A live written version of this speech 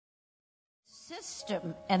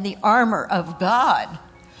system and the armor of God.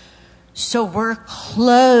 So we're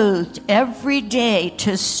clothed every day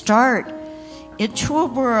to start into a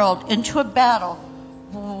world, into a battle,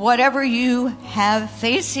 whatever you have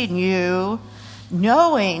facing you,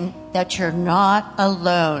 knowing that you're not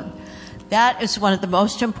alone. That is one of the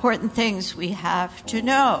most important things we have to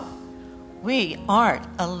know. We aren't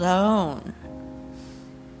alone.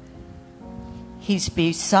 He's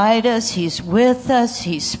beside us. He's with us.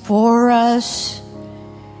 He's for us.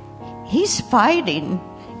 He's fighting,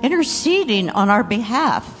 interceding on our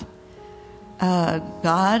behalf.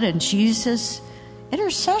 God and Jesus,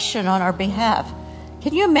 intercession on our behalf.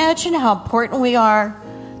 Can you imagine how important we are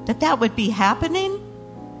that would be happening?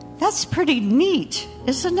 That's pretty neat,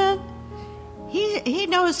 isn't it? He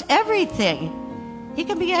knows everything. He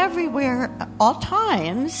can be everywhere at all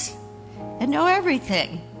times and know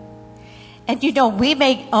everything. And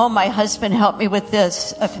my husband helped me with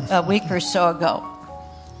this a week or so ago,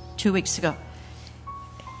 2 weeks ago.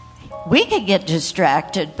 We can get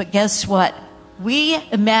distracted, but guess what? We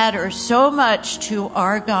matter so much to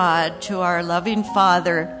our God, to our loving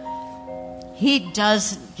Father. He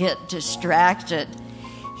doesn't get distracted.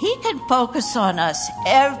 He can focus on us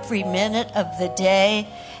every minute of the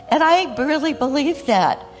day. And I really believe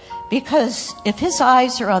that, because if his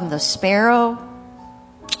eyes are on the sparrow,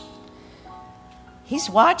 he's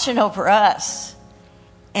watching over us,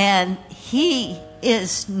 and he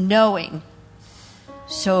is knowing.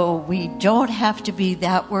 So we don't have to be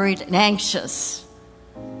that worried and anxious.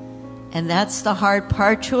 And that's the hard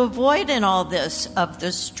part to avoid in all this, of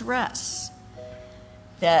the stress.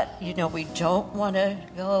 That, we don't want to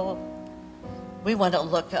go. We want to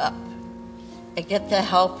look up and get the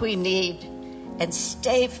help we need and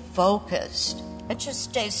stay focused and just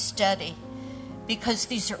stay steady. Because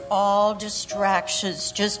these are all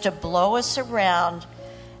distractions just to blow us around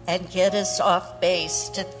and get us off base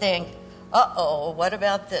to think, what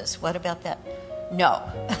about this? What about that? No.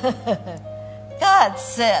 God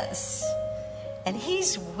says, and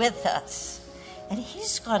he's with us, and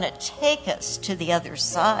he's going to take us to the other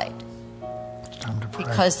side. It's time to pray.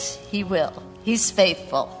 Because he will. He's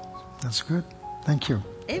faithful. That's good. Thank you.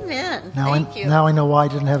 Amen. Thank you. Now I know why I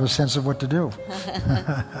didn't have a sense of what to do.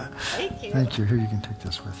 Thank you. Thank you. Here, you can take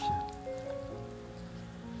this with you.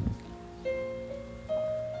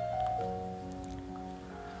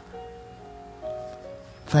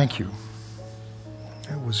 Thank you.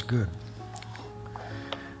 It was good.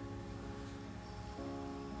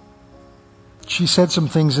 She said some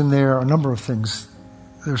things in there, a number of things.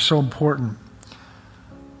 They're so important.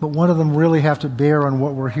 But one of them really have to bear on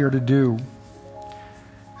what we're here to do.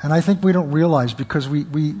 And I think we don't realize, because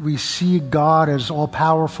we see God as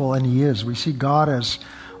all-powerful, and he is. We see God as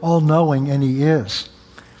all-knowing, and he is.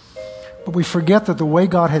 But we forget that the way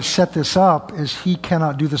God has set this up is he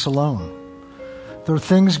cannot do this alone. There are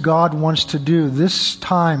things God wants to do. This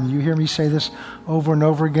time, you hear me say this over and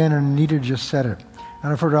over again, and Anita just said it,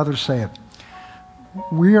 and I've heard others say it.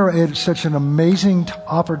 We are at such an amazing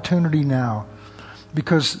opportunity now,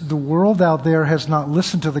 because the world out there has not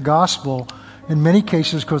listened to the gospel, in many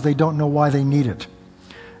cases because they don't know why they need it.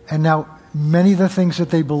 And now many of the things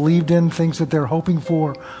that they believed in, things that they're hoping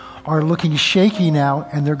for, are looking shaky now,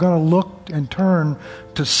 and they're going to look and turn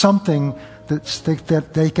to something that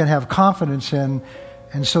they can have confidence in.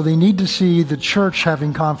 And so they need to see the church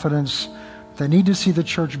having confidence. They need to see the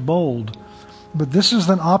church bold. But this is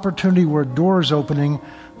an opportunity where a door is opening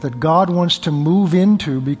that God wants to move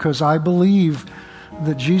into, because I believe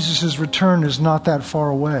that Jesus' return is not that far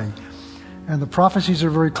away. And the prophecies are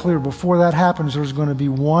very clear. Before that happens, there's going to be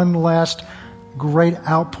one last great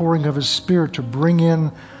outpouring of his Spirit to bring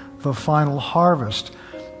in the final harvest.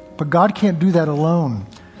 But God can't do that alone.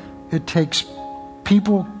 It takes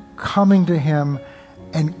people coming to him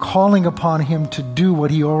and calling upon him to do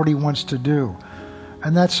what he already wants to do.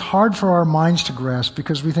 And that's hard for our minds to grasp,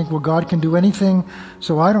 because we think, well, God can do anything,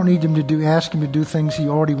 so I don't need him to ask him to do things he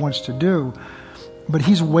already wants to do. But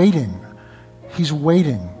he's waiting. He's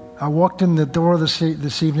waiting. I walked in the door this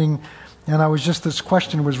evening, and this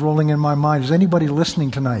question was rolling in my mind. Is anybody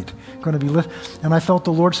listening tonight going to be listening? And I felt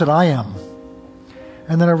the Lord said, I am.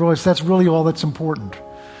 And then I realized that's really all that's important.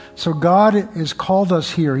 So God has called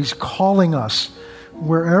us here. He's calling us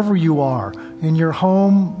wherever you are, in your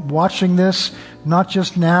home, watching this, not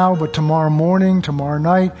just now, but tomorrow morning, tomorrow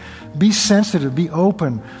night. Be sensitive, be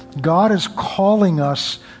open. God is calling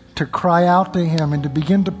us to cry out to him and to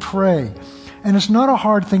begin to pray. And it's not a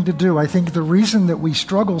hard thing to do. I think the reason that we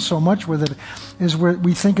struggle so much with it is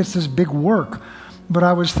we think it's this big work. But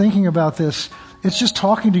I was thinking about this. It's just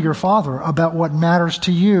talking to your Father about what matters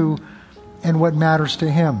to you and what matters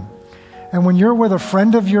to him. And when you're with a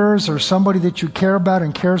friend of yours or somebody that you care about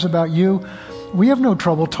and cares about you, we have no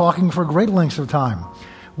trouble talking for great lengths of time.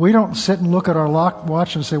 We don't sit and look at our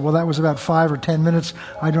watch and say, well, that was about 5 or 10 minutes.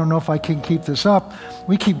 I don't know if I can keep this up.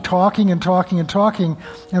 We keep talking and talking and talking.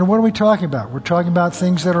 And what are we talking about? We're talking about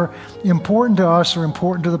things that are important to us or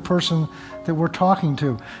important to the person that we're talking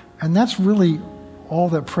to. And that's really all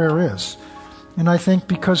that prayer is. And I think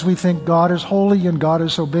because we think God is holy and God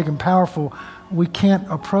is so big and powerful, we can't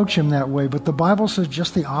approach him that way. But the Bible says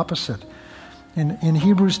just the opposite. In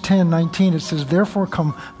Hebrews 10:19, it says, therefore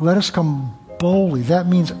let us come boldly. That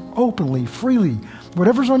means openly, freely.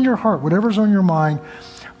 Whatever's on your heart, whatever's on your mind,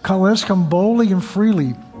 let us come boldly and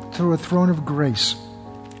freely through a throne of grace.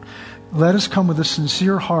 Let us come with a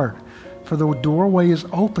sincere heart, for the doorway is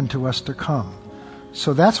open to us to come.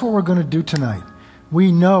 So that's what we're going to do tonight.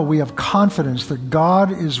 We know, we have confidence that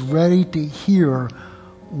God is ready to hear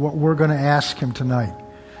what we're going to ask him tonight.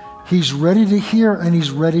 He's ready to hear and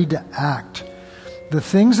he's ready to act. The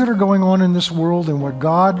things that are going on in this world and what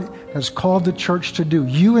God has called the church to do,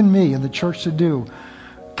 you and me and the church to do,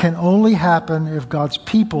 can only happen if God's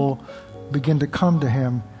people begin to come to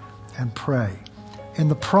him and pray. In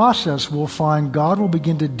the process, we'll find God will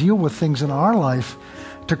begin to deal with things in our life,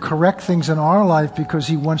 to correct things in our life, because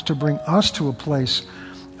he wants to bring us to a place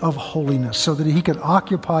of holiness so that he can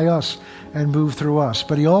occupy us and move through us.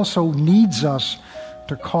 But he also needs us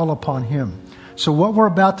to call upon him. So what we're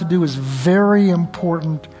about to do is very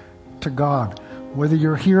important to God. Whether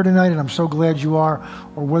you're here tonight, and I'm so glad you are,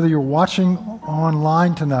 or whether you're watching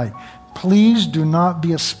online tonight, please do not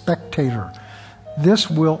be a spectator. This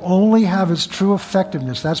will only have its true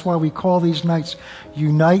effectiveness. That's why we call these nights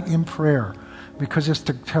Unite in Prayer, because it's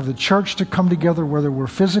to have the church to come together, whether we're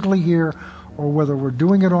physically here or whether we're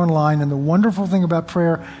doing it online. And the wonderful thing about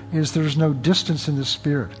prayer is there's no distance in the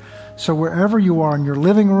Spirit. So wherever you are, in your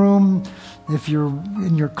living room, if you're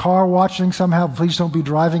in your car watching somehow, please don't be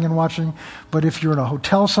driving and watching. But if you're in a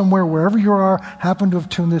hotel somewhere, wherever you are, happen to have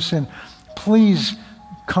tuned this in, please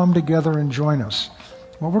come together and join us.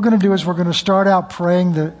 What we're going to do is we're going to start out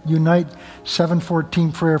praying the Unite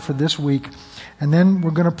 714 prayer for this week. And then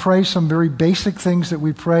we're going to pray some very basic things that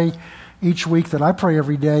we pray each week, that I pray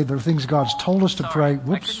every day. They're things God's told us to pray.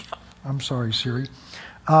 Whoops. I'm sorry, Siri.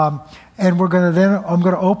 And we're going to I'm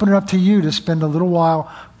going to open it up to you to spend a little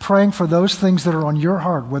while praying for those things that are on your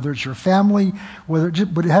heart, whether it's your family,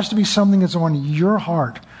 but it has to be something that's on your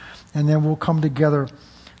heart. And then we'll come together.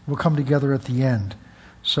 We'll come together at the end.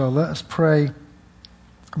 So let's pray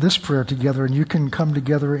this prayer together, and you can come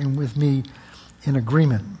together with me in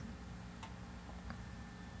agreement.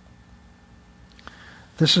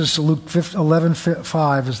 This is Luke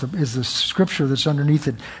 11:5 is the scripture that's underneath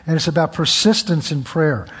it. And it's about persistence in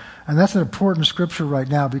prayer. And that's an important scripture right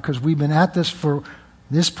now, because we've been at this for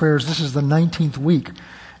this prayers. This is the 19th week.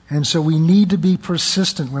 And so we need to be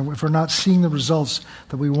persistent if we're not seeing the results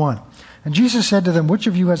that we want. And Jesus said to them, which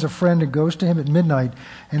of you has a friend and goes to him at midnight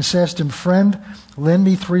and says to him, friend, lend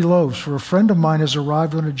me 3 loaves, for a friend of mine has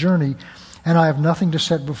arrived on a journey and I have nothing to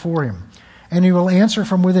set before him. And he will answer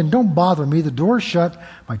from within, don't bother me, the door is shut,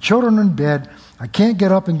 my children are in bed, I can't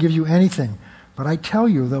get up and give you anything. But I tell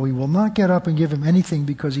you, though he will not get up and give him anything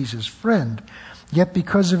because he's his friend, yet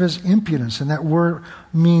because of his impudence, and that word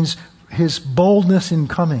means his boldness in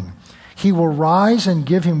coming, he will rise and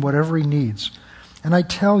give him whatever he needs. And I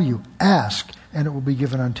tell you, ask, and it will be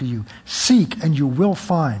given unto you. Seek, and you will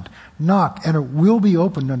find. Knock, and it will be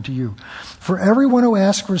opened unto you. For everyone who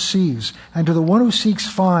asks receives, and to the one who seeks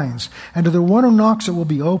finds, and to the one who knocks it will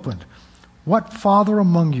be opened. What father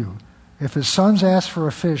among you, if his sons ask for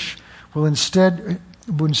a fish, will instead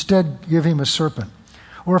give him a serpent?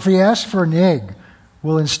 Or if he asks for an egg,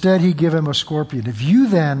 will instead he give him a scorpion? If you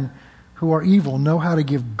then, who are evil, know how to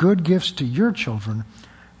give good gifts to your children,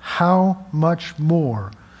 how much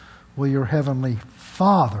more will your heavenly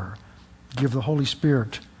Father give the Holy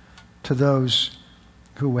Spirit to those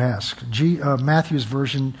who ask? Matthew's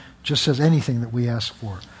version just says anything that we ask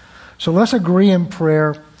for. So let's agree in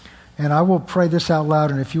prayer, and I will pray this out loud,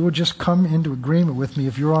 and if you will just come into agreement with me,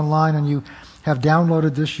 if you're online and you have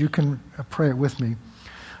downloaded this, you can pray it with me.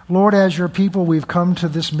 Lord, as your people, we've come to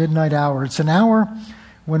this midnight hour. It's an hour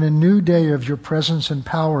when a new day of your presence and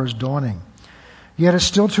power is dawning. Yet it's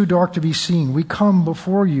still too dark to be seen. We come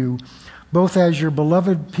before you both as your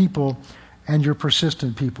beloved people and your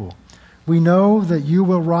persistent people. We know that you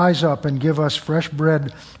will rise up and give us fresh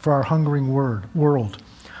bread for our hungering world.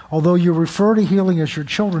 Although you refer to healing as your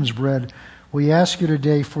children's bread, we ask you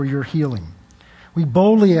today for your healing. We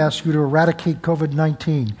boldly ask you to eradicate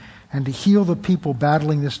COVID-19 and to heal the people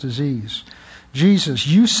battling this disease. Jesus,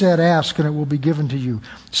 you said, ask and it will be given to you.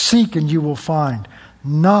 Seek and you will find.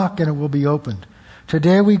 Knock and it will be opened.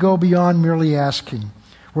 Today we go beyond merely asking.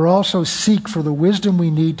 We'll also seek for the wisdom we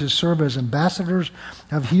need to serve as ambassadors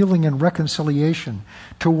of healing and reconciliation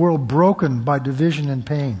to a world broken by division and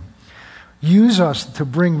pain. Use us to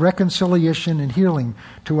bring reconciliation and healing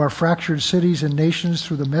to our fractured cities and nations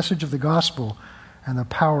through the message of the gospel and the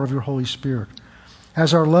power of your Holy Spirit.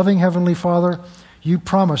 As our loving Heavenly Father, you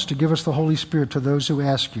promise to give us the Holy Spirit to those who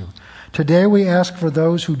ask you. Today we ask for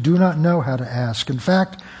those who do not know how to ask. In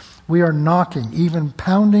fact, we are knocking, even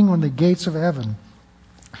pounding on the gates of heaven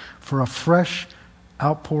for a fresh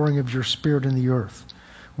outpouring of your Spirit in the earth.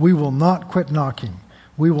 We will not quit knocking.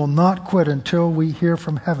 We will not quit until we hear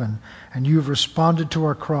from heaven and you have responded to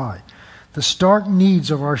our cry. The stark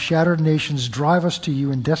needs of our shattered nations drive us to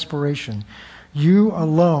you in desperation. You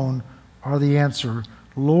alone are the answer.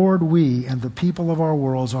 Lord, we and the people of our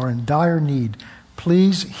worlds are in dire need.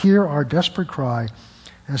 Please hear our desperate cry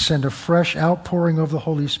and send a fresh outpouring of the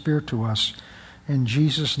Holy Spirit to us. In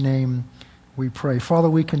Jesus' name we pray. Father,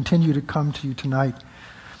 we continue to come to you tonight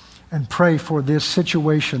and pray for this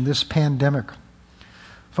situation, this pandemic.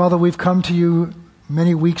 Father, we've come to you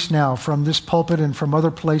many weeks now from this pulpit and from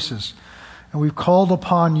other places, and we've called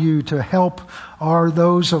upon you to help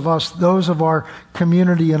those of our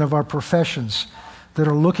community and of our professions that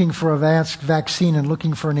are looking for a vaccine and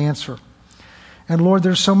looking for an answer. And Lord,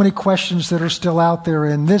 there's so many questions that are still out there,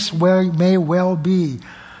 and this may well be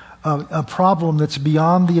a problem that's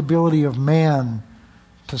beyond the ability of man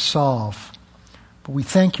to solve. But we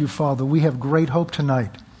thank you, Father. We have great hope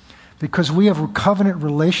tonight because we have a covenant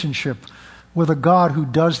relationship with a God who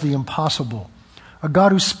does the impossible, a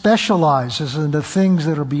God who specializes in the things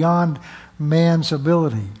that are beyond man's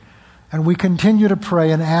ability. And we continue to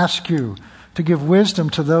pray and ask you to give wisdom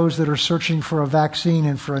to those that are searching for a vaccine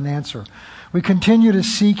and for an answer. We continue to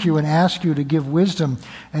seek you and ask you to give wisdom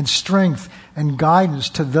and strength and guidance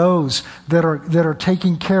to those that are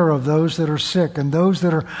taking care of those that are sick and those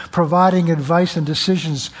that are providing advice and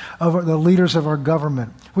decisions of the leaders of our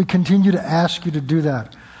government. We continue to ask you to do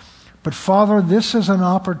that. But Father, this is an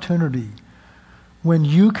opportunity when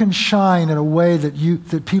you can shine in a way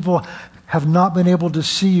that people have not been able to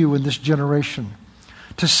see you in this generation.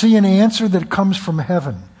 To see an answer that comes from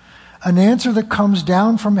heaven. An answer that comes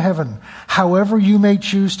down from heaven, however you may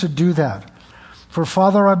choose to do that. For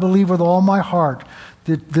Father, I believe with all my heart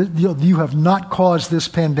that you have not caused this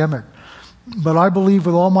pandemic. But I believe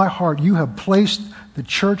with all my heart you have placed the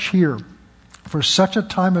church here for such a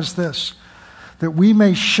time as this, that we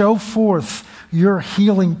may show forth your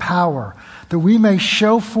healing power, that we may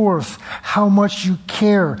show forth how much you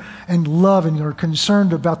care and love and are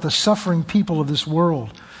concerned about the suffering people of this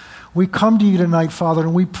world. We come to you tonight, Father,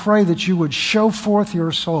 and we pray that you would show forth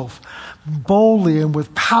yourself boldly and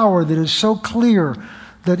with power that is so clear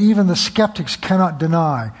that even the skeptics cannot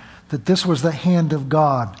deny that this was the hand of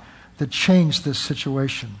God that changed this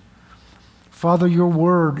situation. Father, your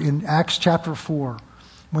word in Acts chapter 4,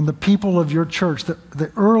 when the people of your church,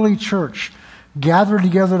 the early church, gathered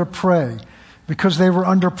together to pray because they were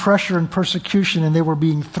under pressure and persecution and they were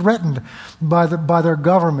being threatened by their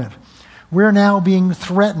government. We're now being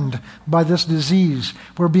threatened by this disease.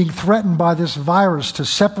 We're being threatened by this virus to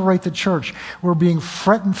separate the church. We're being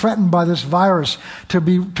threatened by this virus to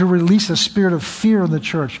release a spirit of fear in the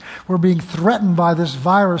church. We're being threatened by this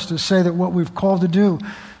virus to say that what we've called to do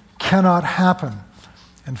cannot happen.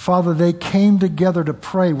 And Father, they came together to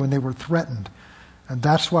pray when they were threatened. And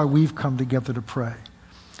that's why we've come together to pray.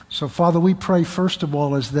 So Father, we pray first of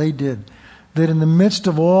all, as they did, that in the midst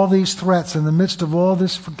of all these threats, in the midst of all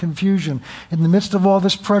this confusion, in the midst of all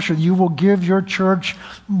this pressure, you will give your church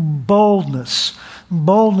boldness.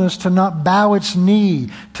 Boldness to not bow its knee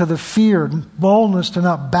to the fear. Boldness to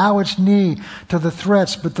not bow its knee to the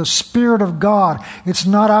threats. But the Spirit of God, it's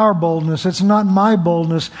not our boldness, it's not my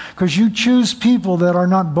boldness, because you choose people that are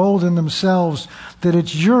not bold in themselves, that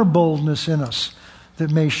it's your boldness in us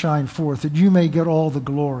that may shine forth, that you may get all the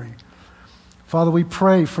glory. Father, we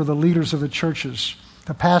pray for the leaders of the churches,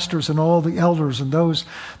 the pastors and all the elders and those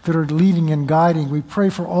that are leading and guiding. We pray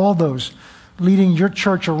for all those leading your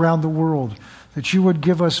church around the world, that you would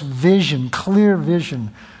give us vision, clear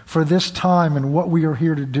vision for this time and what we are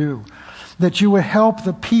here to do. That you would help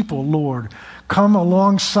the people, Lord, come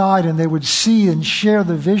alongside and they would see and share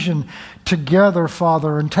the vision together,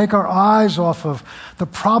 Father, and take our eyes off of the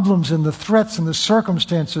problems and the threats and the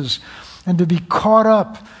circumstances and to be caught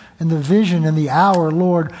up in the vision and the hour.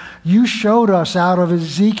 Lord, you showed us out of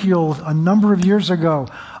Ezekiel a number of years ago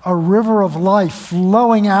a river of life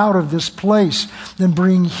flowing out of this place and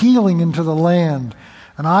bringing healing into the land.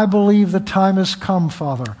 And I believe the time has come,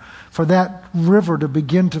 Father, for that river to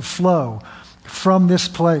begin to flow from this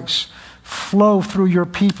place. Flow through your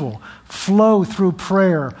people. Flow through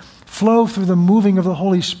prayer. Flow through the moving of the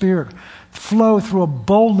Holy Spirit. Flow through a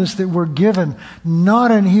boldness that we're given,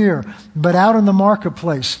 not in here, but out in the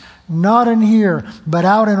marketplace. Not in here, but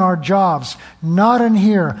out in our jobs. Not in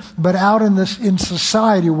here, but out in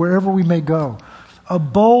society, wherever we may go. A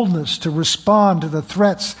boldness to respond to the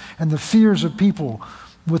threats and the fears of people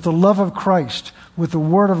with the love of Christ, with the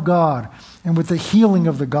Word of God, and with the healing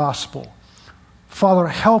of the gospel. Father,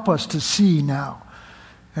 help us to see now.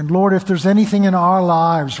 And Lord, if there's anything in our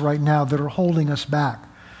lives right now that are holding us back,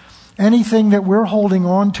 anything that we're holding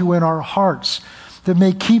on to in our hearts that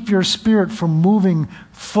may keep your Spirit from moving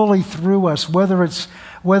fully through us, whether it's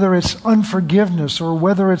unforgiveness or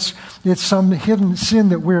whether it's some hidden sin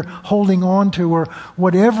that we're holding on to, or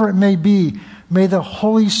whatever it may be, may the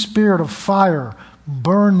Holy Spirit of fire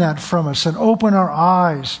burn that from us and open our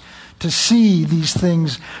eyes to see these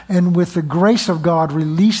things, and with the grace of God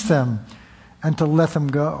release them and to let them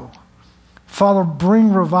go. Father,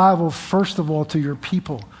 bring revival first of all to your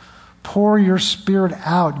people. Pour your Spirit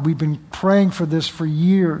out. We've been praying for this for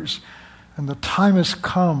years, and the time has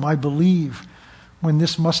come, I believe, when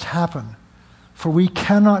this must happen. For we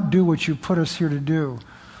cannot do what you put us here to do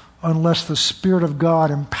unless the Spirit of God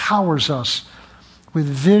empowers us with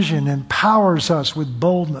vision, empowers us with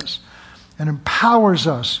boldness, and empowers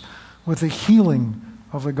us with the healing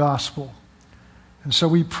of the gospel. And so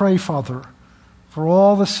we pray, Father, for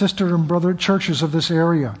all the sister and brother churches of this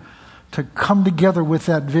area to come together with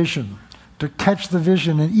that vision, to catch the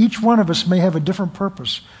vision. And each one of us may have a different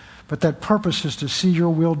purpose, but that purpose is to see your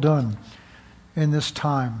will done in this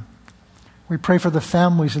time. We pray for the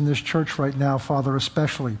families in this church right now, Father,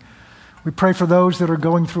 especially. We pray for those that are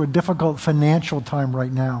going through a difficult financial time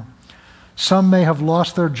right now. Some may have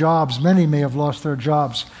lost their jobs. Many may have lost their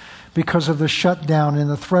jobs because of the shutdown and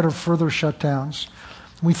the threat of further shutdowns.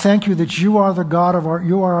 We thank you that you are the God of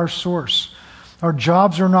you are our source. Our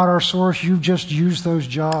jobs are not our source. You've just used those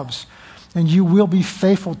jobs. And you will be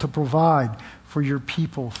faithful to provide for your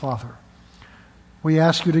people, Father. We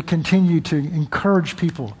ask you to continue to encourage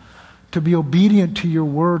people to be obedient to your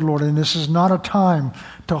word, Lord. And this is not a time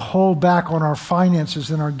to hold back on our finances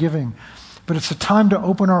and our giving, but it's a time to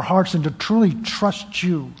open our hearts and to truly trust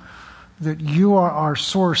you, that you are our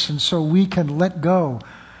source, and so we can let go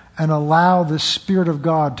and allow the Spirit of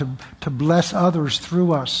God to bless others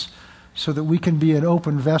through us, so that we can be an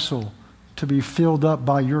open vessel to be filled up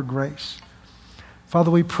by your grace.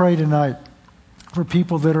 Father, we pray tonight for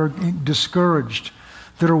people that are discouraged,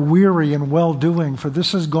 that are weary and well-doing, for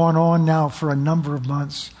this has gone on now for a number of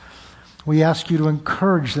months. We ask you to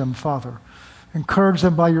encourage them, Father. Encourage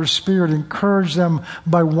them by your Spirit. Encourage them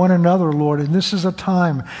by one another, Lord. And this is a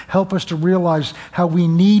time, help us to realize how we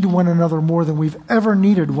need one another more than we've ever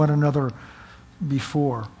needed one another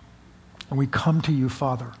before. And we come to you,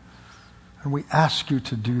 Father, and we ask you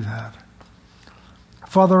to do that.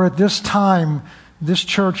 Father, at this time, this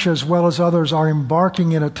church, as well as others, are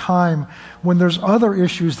embarking in a time when there's other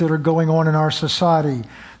issues that are going on in our society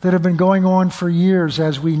that have been going on for years,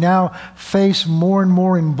 as we now face more and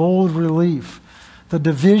more in bold relief the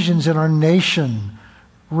divisions in our nation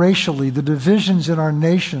racially, the divisions in our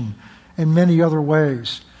nation in many other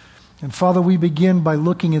ways. And Father, we begin by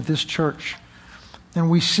looking at this church, and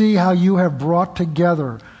we see how you have brought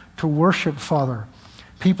together to worship, Father,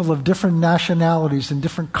 people of different nationalities and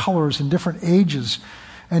different colors and different ages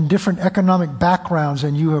and different economic backgrounds,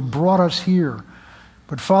 and you have brought us here.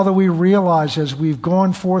 But Father, we realize as we've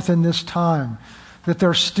gone forth in this time that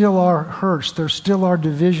there still are hurts, there still are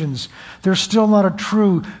divisions, there's still not a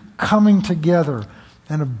true coming together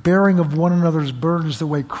and a bearing of one another's burdens the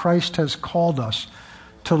way Christ has called us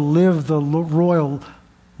to live the royal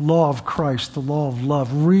law of Christ, the law of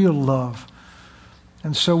love, real love.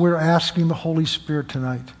 And so we're asking the Holy Spirit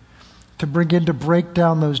tonight to begin to break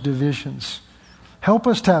down those divisions. Help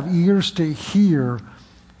us to have ears to hear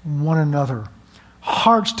one another,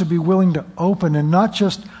 hearts to be willing to open and not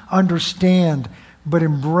just understand, but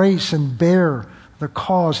embrace and bear the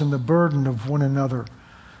cause and the burden of one another.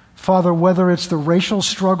 Father, whether it's the racial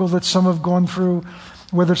struggle that some have gone through,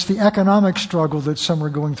 whether it's the economic struggle that some are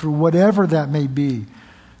going through, whatever that may be,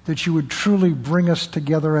 that you would truly bring us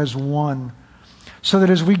together as one. So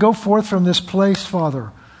that as we go forth from this place,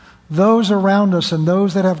 Father, those around us and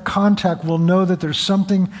those that have contact will know that there's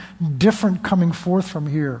something different coming forth from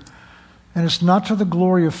here. And it's not to the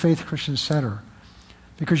glory of Faith Christian Center.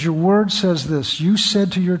 Because your word says this. You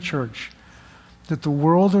said to your church that the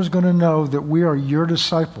world is going to know that we are your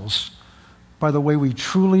disciples by the way we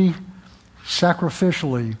truly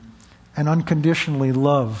sacrificially and unconditionally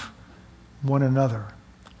love one another.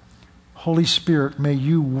 Holy Spirit, may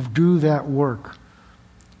you do that work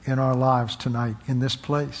in our lives tonight in this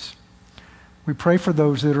place. We pray for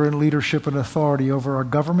those that are in leadership and authority over our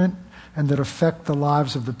government and that affect the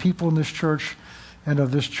lives of the people in this church and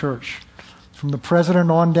of this church. From the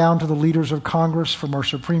president on down to the leaders of Congress, from our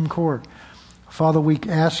Supreme Court. Father, we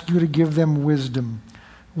ask you to give them wisdom.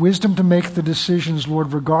 Wisdom to make the decisions,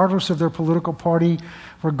 Lord, regardless of their political party,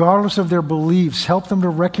 regardless of their beliefs. Help them to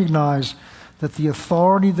recognize that the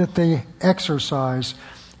authority that they exercise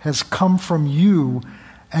has come from you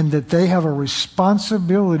and that they have a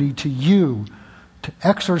responsibility to you to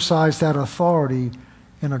exercise that authority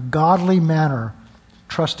in a godly manner,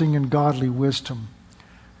 trusting in godly wisdom.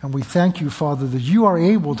 And we thank you, Father, that you are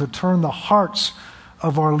able to turn the hearts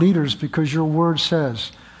of our leaders, because your word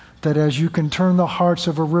says that as you can turn the hearts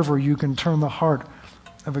of a river, you can turn the heart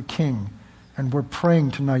of a king. And we're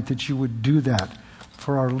praying tonight that you would do that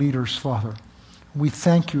for our leaders, Father. We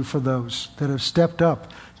thank you for those that have stepped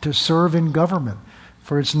up to serve in government,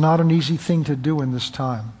 for it's not an easy thing to do in this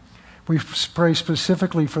time. We pray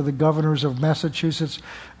specifically for the governors of Massachusetts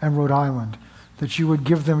and Rhode Island, that you would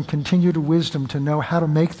give them continued wisdom to know how to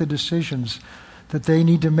make the decisions that they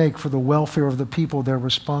need to make for the welfare of the people they're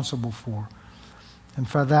responsible for. And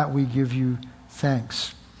for that we give you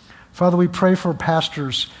thanks. Father, we pray for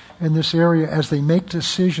pastors in this area as they make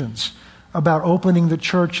decisions about opening the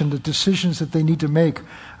church and the decisions that they need to make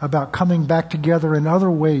about coming back together in other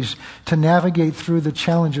ways to navigate through the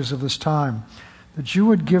challenges of this time. That you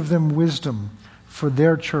would give them wisdom for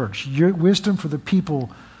their church, your wisdom for the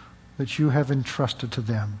people that you have entrusted to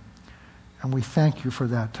them. And we thank you for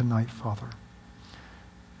that tonight, Father.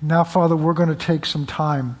 Now, Father, we're going to take some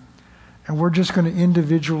time and we're just going to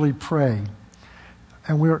individually pray.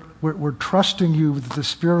 And we're trusting you that the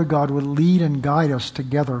Spirit of God would lead and guide us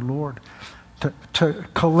together, Lord, to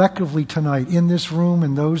collectively tonight in this room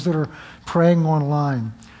and those that are praying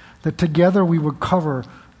online, that together we would cover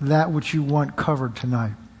that which you want covered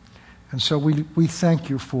tonight. And so we thank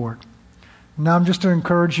you for it. Now I'm just to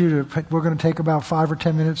encourage you we're going to take about 5 or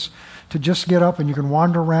 10 minutes to just get up, and you can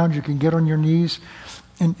wander around, you can get on your knees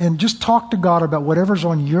and just talk to God about whatever's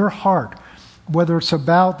on your heart. Whether it's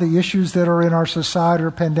about the issues that are in our society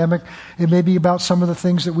or pandemic, it may be about some of the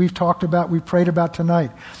things that we've talked about, we've prayed about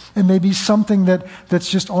tonight. It may be something that's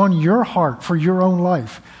just on your heart for your own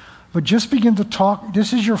life. But just begin to talk.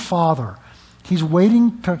 This is your Father. He's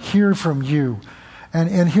waiting to hear from you.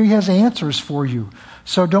 And He has answers for you.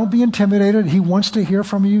 So don't be intimidated. He wants to hear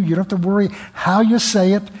from you. You don't have to worry how you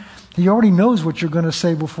say it. He already knows what you're going to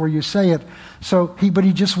say before you say it. But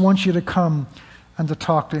He just wants you to come and to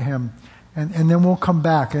talk to Him. And then we'll come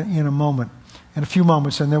back in a moment, in a few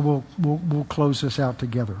moments, and then we'll close this out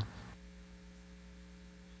together.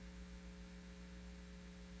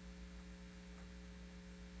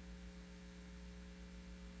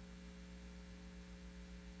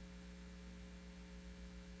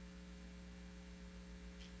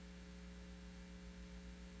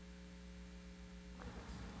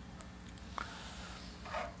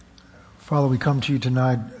 Father, we come to you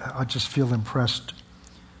tonight. I just feel impressed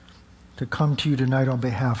to come to you tonight on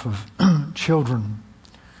behalf of children,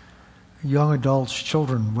 young adults,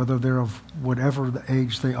 children, whether they're of whatever the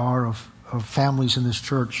age they are, of families in this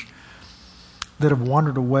church that have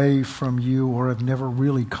wandered away from you or have never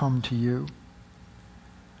really come to you.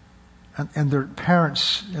 And their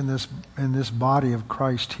parents in this body of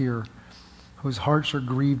Christ here, whose hearts are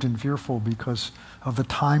grieved and fearful because of the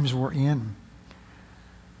times we're in,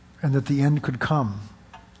 and that the end could come.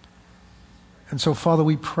 And so, Father,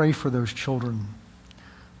 we pray for those children.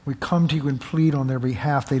 We come to you and plead on their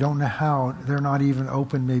behalf. They don't know how. They're not even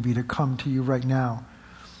open maybe to come to you right now.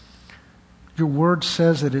 Your word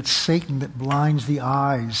says that it's Satan that blinds the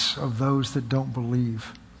eyes of those that don't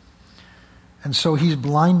believe. And so he's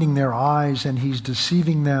blinding their eyes and he's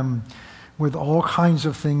deceiving them with all kinds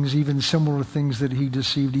of things, even similar things that he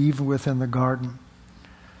deceived Eve with in the garden.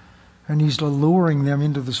 And he's alluring them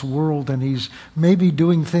into this world, and he's maybe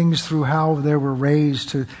doing things through how they were raised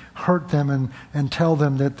to hurt them and tell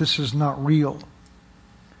them that this is not real.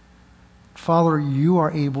 Father, you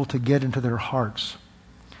are able to get into their hearts.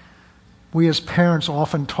 We as parents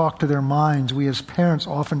often talk to their minds. We as parents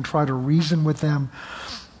often try to reason with them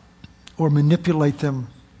or manipulate them,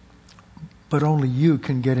 but only you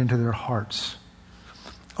can get into their hearts.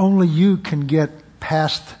 Only you can get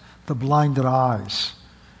past the blinded eyes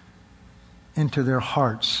into their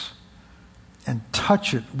hearts and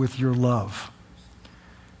touch it with your love.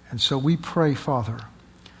 And so we pray, Father,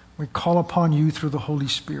 we call upon you through the Holy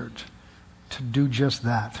Spirit to do just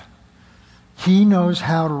that. He knows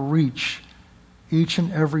how to reach each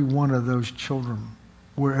and every one of those children,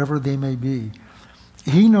 wherever they may be.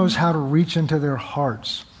 He knows how to reach into their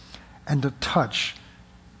hearts and to touch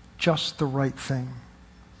just the right thing.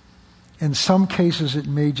 In some cases, it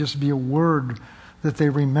may just be a word that they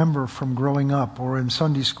remember from growing up or in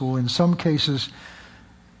Sunday school. In some cases,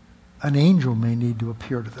 an angel may need to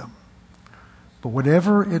appear to them. But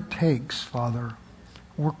whatever it takes, Father,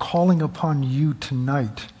 we're calling upon you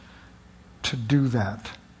tonight to do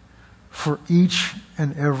that for each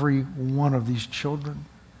and every one of these children,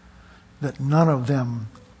 that none of them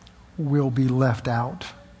will be left out.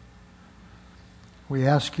 We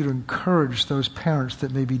ask you to encourage those parents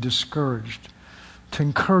that may be discouraged, to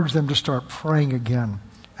encourage them to start praying again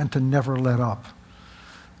and to never let up.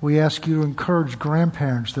 We ask you to encourage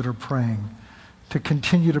grandparents that are praying to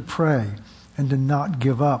continue to pray and to not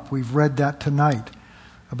give up. We've read that tonight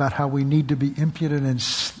about how we need to be impudent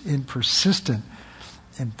and persistent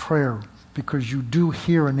in prayer, because you do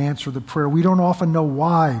hear and answer the prayer. We don't often know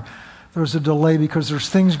why there's a delay, because there's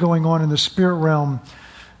things going on in the spirit realm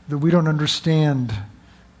that we don't understand,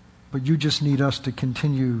 but you just need us to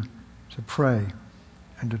continue to pray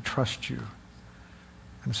and to trust you.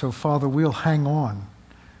 And so, Father, we'll hang on.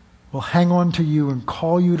 We'll hang on to you and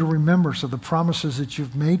call you to remembrance of the promises that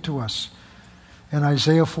you've made to us in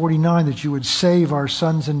Isaiah 49, that you would save our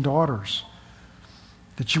sons and daughters,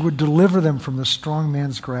 that you would deliver them from the strong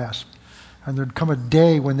man's grasp. And there'd come a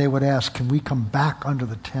day when they would ask, can we come back under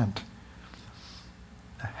the tent?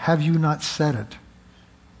 Have you not said it?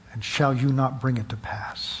 And shall you not bring it to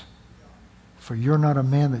pass? For you're not a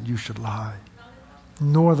man that you should lie,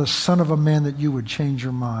 nor the son of a man that you would change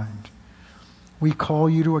your mind. We call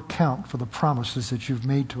you to account for the promises that you've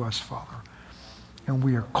made to us, Father. And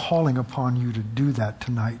we are calling upon you to do that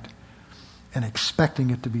tonight and expecting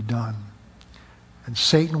it to be done. And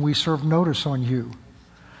Satan, we serve notice on you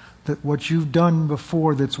that what you've done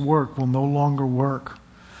before that's worked will no longer work,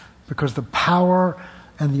 because the power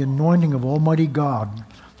and the anointing of Almighty God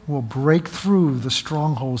will break through the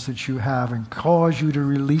strongholds that you have and cause you to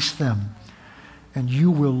release them. And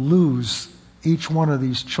you will lose each one of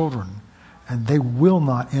these children, and they will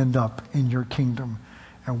not end up in your kingdom.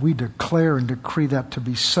 And we declare and decree that to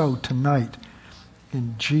be so tonight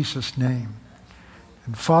in Jesus' name.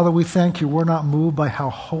 And Father, we thank you. We're not moved by how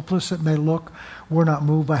hopeless it may look. We're not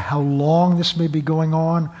moved by how long this may be going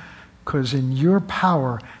on, because in your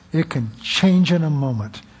power, it can change in a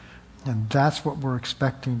moment. And that's what we're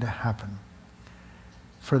expecting to happen.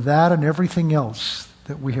 For that and everything else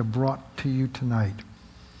that we have brought to you tonight,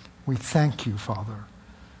 we thank you, Father,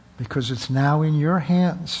 because it's now in your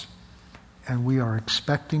hands, and we are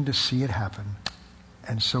expecting to see it happen.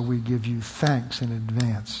 And so we give you thanks in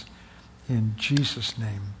advance. In Jesus'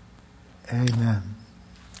 name, amen.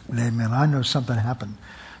 And amen. I know something happened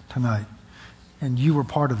tonight, and you were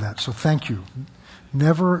part of that, so thank you.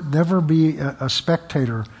 Never be a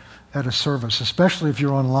spectator at a service, especially if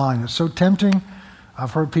you're online. It's so tempting.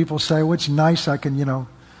 I've heard people say, well, it's nice, I can,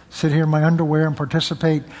 sit here in my underwear and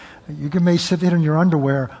participate. You may sit in your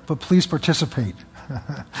underwear, but please participate.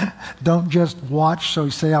 Don't just watch so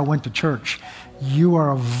you say, I went to church. You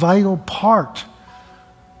are a vital part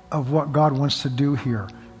of what God wants to do here,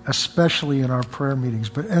 especially in our prayer meetings,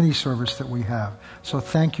 but any service that we have. So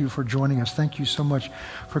thank you for joining us. Thank you so much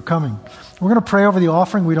for coming. We're going to pray over the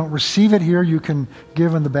offering. We don't receive it here. You can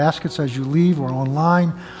give in the baskets as you leave or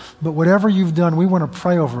online. But whatever you've done, we want to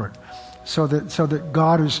pray over it so that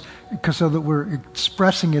God is, so that we're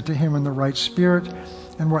expressing it to Him in the right spirit,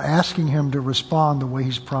 and we're asking Him to respond the way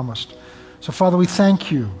He's promised. So Father, we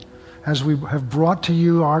thank you as we have brought to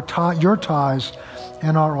you your tithes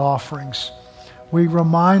and our offerings. We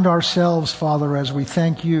remind ourselves, Father, as we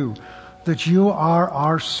thank you, that you are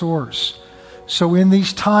our source. So in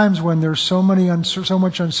these times when there's so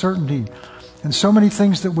much uncertainty and so many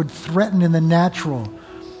things that would threaten in the natural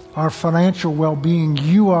our financial well-being,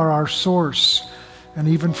 you are our source. And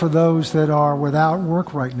even for those that are without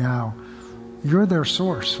work right now, you're their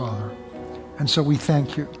source, Father. And so we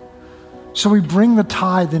thank you. So we bring the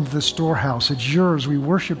tithe into the storehouse. It's yours. We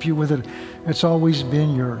worship you with it. It's always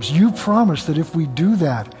been yours. You promised that if we do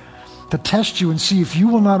that, to test you and see if you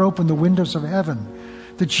will not open the windows of heaven,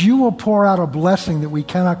 that you will pour out a blessing that we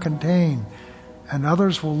cannot contain, and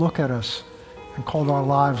others will look at us and call our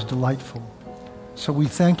lives delightful. So we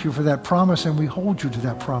thank you for that promise, and we hold you to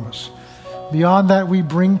that promise. Beyond that, we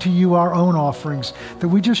bring to you our own offerings that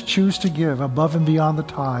we just choose to give above and beyond the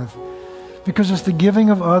tithe, because it's the giving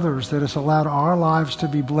of others that has allowed our lives to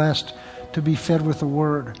be blessed, to be fed with the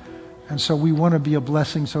Word. And so we want to be a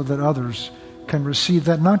blessing so that others can receive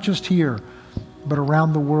that, not just here, but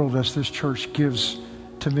around the world as this church gives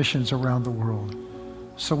to missions around the world.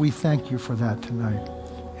 So we thank you for that tonight,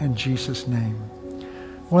 in Jesus' name.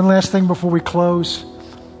 One last thing before we close.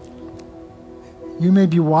 You may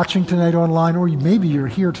be watching tonight online, or maybe you're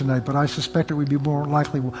here tonight, but I suspect it would be more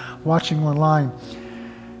likely watching online.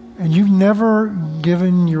 And you've never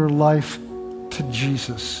given your life to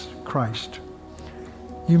Jesus Christ.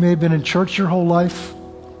 You may have been in church your whole life.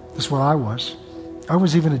 That's what I was. I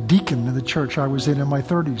was even a deacon in the church I was in my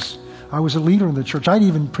 30s. I was a leader in the church. I'd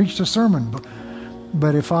even preached a sermon.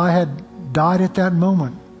 But if I had died at that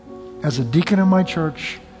moment as a deacon in my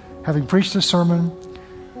church, having preached a sermon,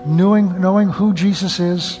 knowing who Jesus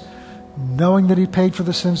is, knowing that he paid for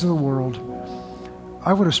the sins of the world,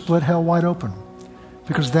 I would have split hell wide open.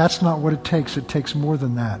 Because that's not what it takes. It takes more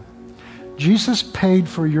than that. Jesus paid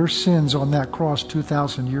for your sins on that cross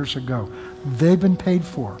 2,000 years ago. They've been paid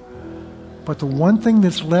for. But the one thing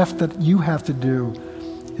that's left that you have to do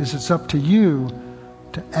is it's up to you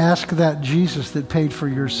to ask that Jesus that paid for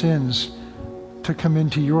your sins to come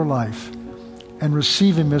into your life and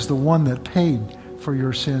receive him as the one that paid for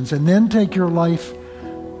your sins. And then take your life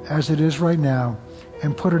as it is right now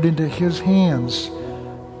and put it into his hands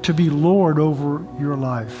to be Lord over your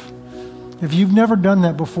life. If you've never done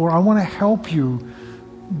that before, I want to help you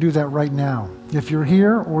do that right now. If you're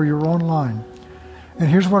here or you're online. And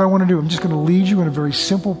here's what I want to do. I'm just going to lead you in a very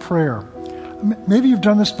simple prayer. Maybe you've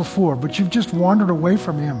done this before, but you've just wandered away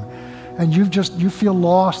from him. And you feel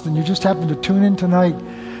lost, and you just happen to tune in tonight,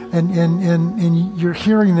 and you're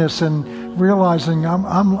hearing this and realizing,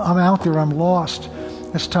 I'm out there, I'm lost.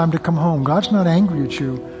 It's time to come home. God's not angry at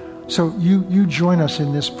you. So you join us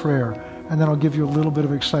in this prayer, and then I'll give you a little bit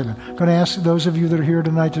of excitement. I'm going to ask those of you that are here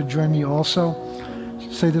tonight to join me also.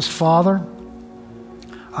 Say this: Father,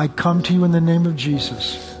 I come to you in the name of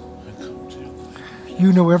Jesus.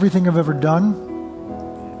 You know everything I've ever done,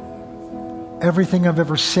 everything I've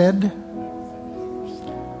ever said,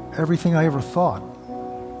 everything I ever thought.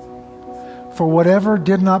 For whatever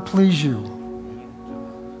did not please you,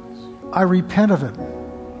 I repent of it.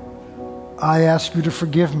 I ask you to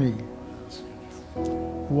forgive me.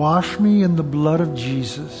 Wash me in the blood of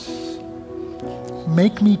Jesus.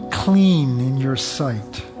 Make me clean in your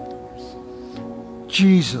sight.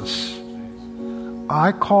 Jesus,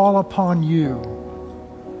 I call upon you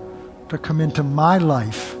to come into my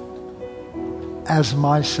life as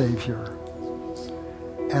my Savior.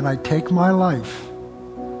 And I take my life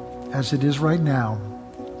as it is right now,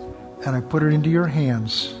 and I put it into your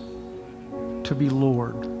hands to be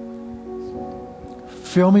Lord.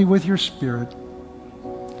 Fill me with your Spirit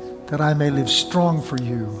that I may live strong for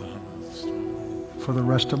you for the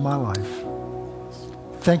rest of my life.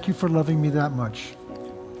 Thank you for loving me that much.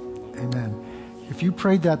 Amen. If you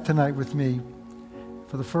prayed that tonight with me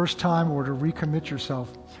for the first time, or to recommit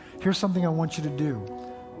yourself, here's something I want you to do.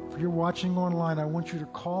 If you're watching online, I want you to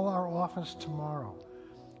call our office tomorrow.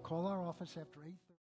 Call our office after 8:30.